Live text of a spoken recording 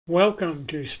Welcome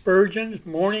to Spurgeon's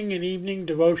Morning and Evening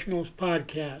Devotionals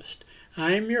Podcast.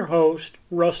 I am your host,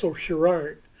 Russell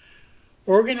Sherrard.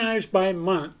 Organized by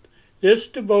month, this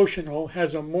devotional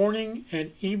has a morning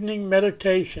and evening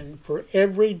meditation for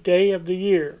every day of the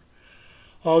year.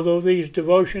 Although these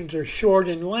devotions are short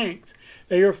in length,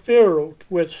 they are filled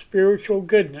with spiritual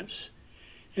goodness.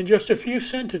 In just a few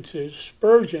sentences,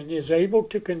 Spurgeon is able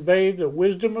to convey the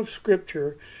wisdom of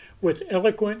Scripture with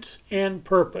eloquence and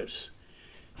purpose.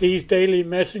 These daily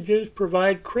messages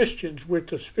provide Christians with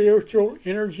the spiritual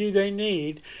energy they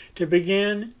need to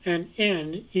begin and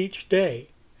end each day.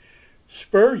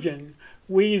 Spurgeon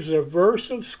weaves a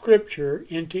verse of Scripture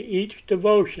into each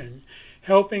devotion,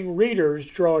 helping readers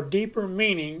draw deeper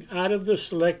meaning out of the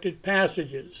selected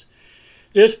passages.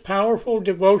 This powerful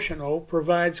devotional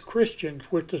provides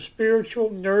Christians with the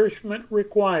spiritual nourishment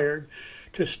required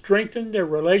to strengthen their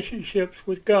relationships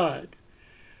with God.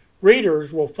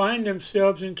 Readers will find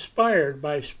themselves inspired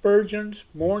by Spurgeon's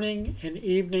morning and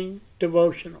evening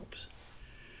devotionals.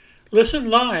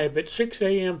 Listen live at 6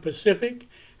 a.m. Pacific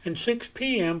and 6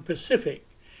 p.m. Pacific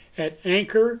at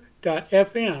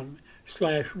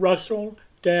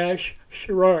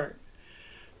anchor.fm/Russell-Sherrard.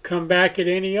 Come back at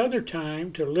any other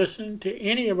time to listen to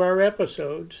any of our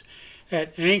episodes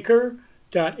at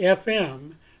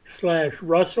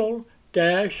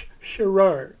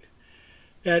anchor.fm/Russell-Sherrard.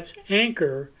 That's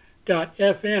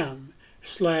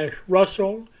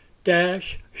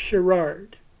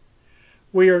anchor.fm/Russell-Sherrard.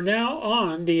 We are now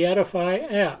on the Edify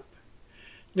app.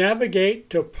 Navigate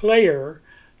to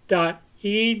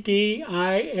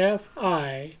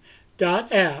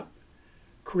player.edifi.app,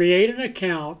 create an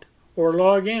account, or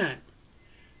log in.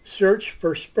 Search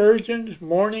for Spurgeon's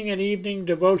Morning and Evening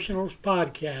Devotionals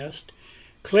Podcast,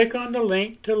 click on the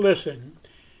link to listen,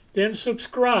 then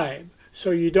subscribe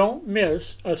so you don't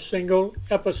miss a single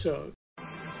episode.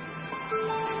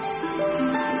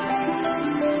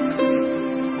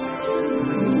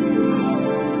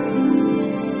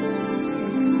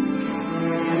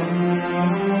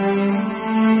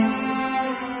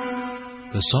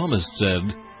 The psalmist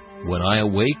said, "When I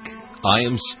awake, I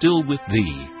am still with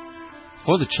Thee."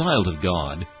 For the child of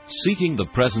God, seeking the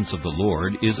presence of the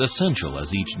Lord is essential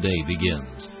as each day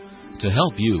begins. To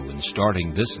help you in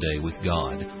starting this day with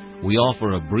God, we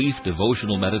offer a brief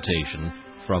devotional meditation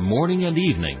from morning and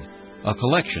evening, a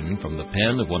collection from the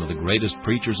pen of one of the greatest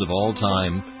preachers of all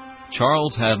time,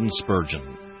 Charles Haddon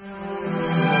Spurgeon.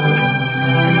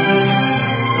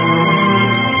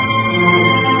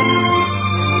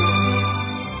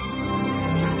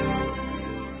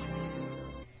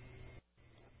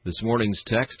 This morning's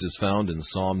text is found in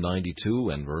Psalm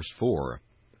 92 and verse 4.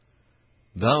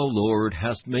 "Thou, Lord,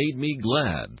 hast made me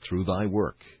glad through Thy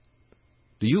work."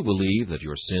 Do you believe that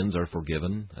your sins are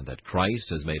forgiven and that Christ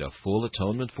has made a full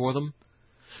atonement for them?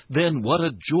 Then what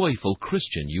a joyful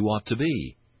Christian you ought to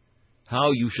be! How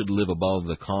you should live above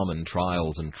the common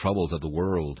trials and troubles of the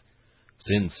world.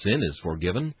 Since sin is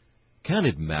forgiven, can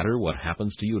it matter what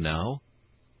happens to you now?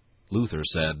 Luther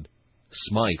said,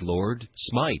 "Smite, Lord,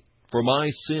 smite, for my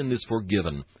sin is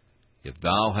forgiven. If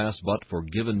Thou hast but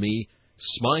forgiven me,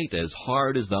 smite as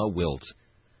hard as Thou wilt."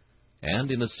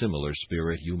 And in a similar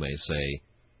spirit you may say,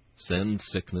 "Send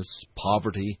sickness,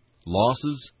 poverty,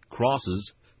 losses,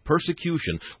 crosses,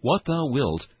 persecution, what Thou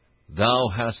wilt, Thou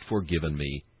hast forgiven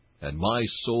me, and my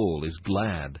soul is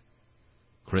glad."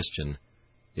 Christian,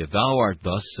 if thou art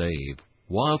thus saved,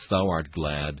 whilst thou art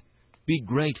glad, be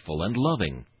grateful and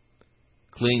loving.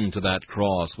 Cling to that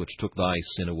cross which took thy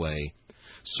sin away.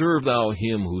 Serve thou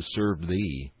Him who served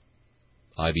thee.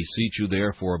 I beseech you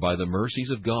therefore by the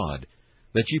mercies of God,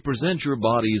 that ye present your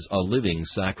bodies a living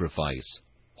sacrifice,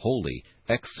 holy,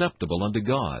 acceptable unto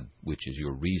God, which is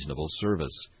your reasonable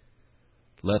service.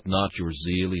 Let not your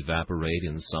zeal evaporate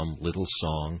in some little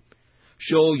song.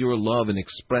 Show your love in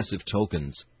expressive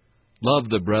tokens. Love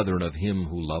the brethren of him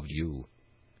who loved you.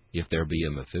 If there be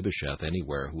a Mephibosheth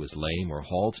anywhere who is lame or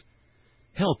halt,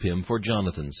 help him for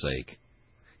Jonathan's sake.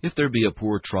 If there be a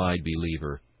poor tried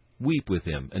believer, weep with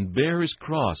him, and bear his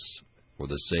cross, for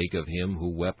the sake of him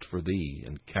who wept for thee,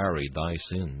 and carried thy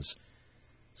sins.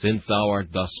 Since thou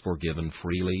art thus forgiven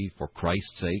freely, for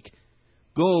Christ's sake,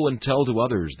 go and tell to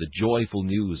others the joyful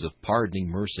news of pardoning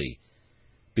mercy.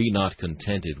 Be not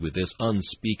contented with this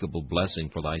unspeakable blessing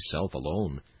for thyself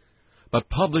alone, but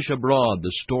publish abroad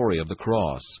the story of the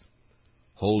cross.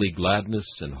 Holy gladness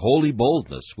and holy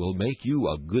boldness will make you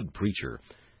a good preacher,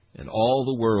 and all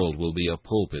the world will be a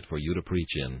pulpit for you to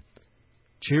preach in.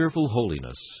 Cheerful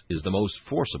holiness is the most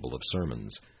forcible of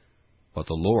sermons, but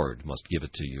the Lord must give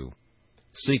it to you.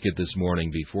 Seek it this morning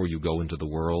before you go into the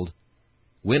world.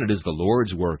 When it is the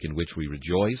Lord's work in which we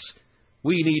rejoice,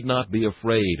 we need not be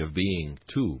afraid of being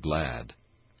too glad.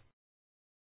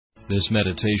 This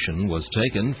meditation was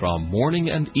taken from Morning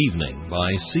and Evening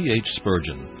by C.H.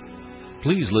 Spurgeon.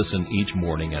 Please listen each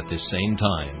morning at this same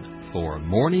time for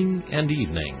Morning and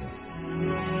Evening.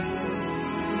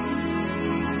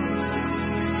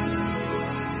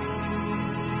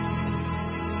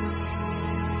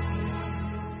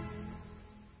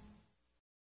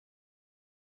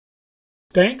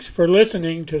 Thanks for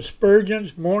listening to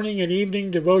Spurgeon's Morning and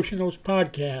Evening Devotionals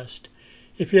podcast.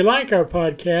 If you like our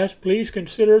podcast, please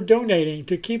consider donating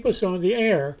to keep us on the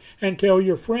air and tell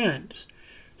your friends.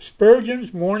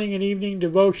 Spurgeon's Morning and Evening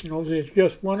Devotionals is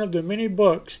just one of the many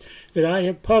books that I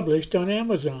have published on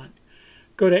Amazon.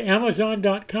 Go to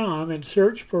Amazon.com and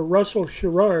search for Russell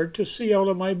Sherrard to see all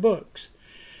of my books.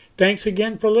 Thanks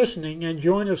again for listening, and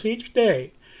join us each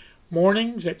day,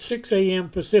 mornings at 6 a.m.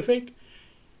 Pacific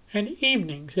and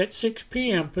evenings at 6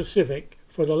 p.m. Pacific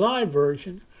for the live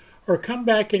version, or come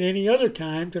back at any other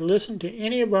time to listen to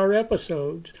any of our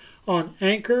episodes on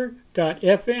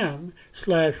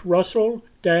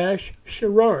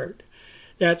anchor.fm/Russell-Sherrard.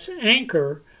 That's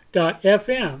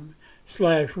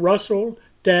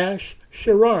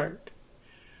anchor.fm/Russell-Sherrard.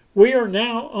 We are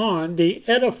now on the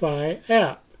Edify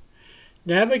app.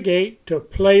 Navigate to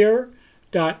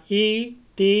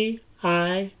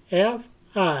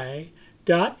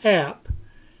player.edifi.app.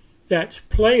 That's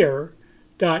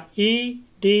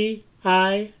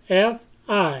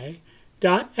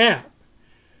player.edifi.app.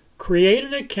 Create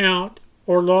an account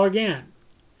or log in.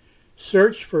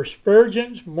 Search for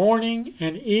Spurgeon's Morning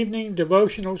and Evening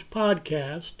Devotionals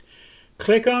podcast.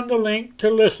 Click on the link to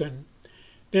listen,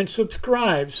 then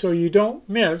subscribe so you don't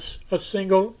miss a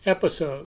single episode.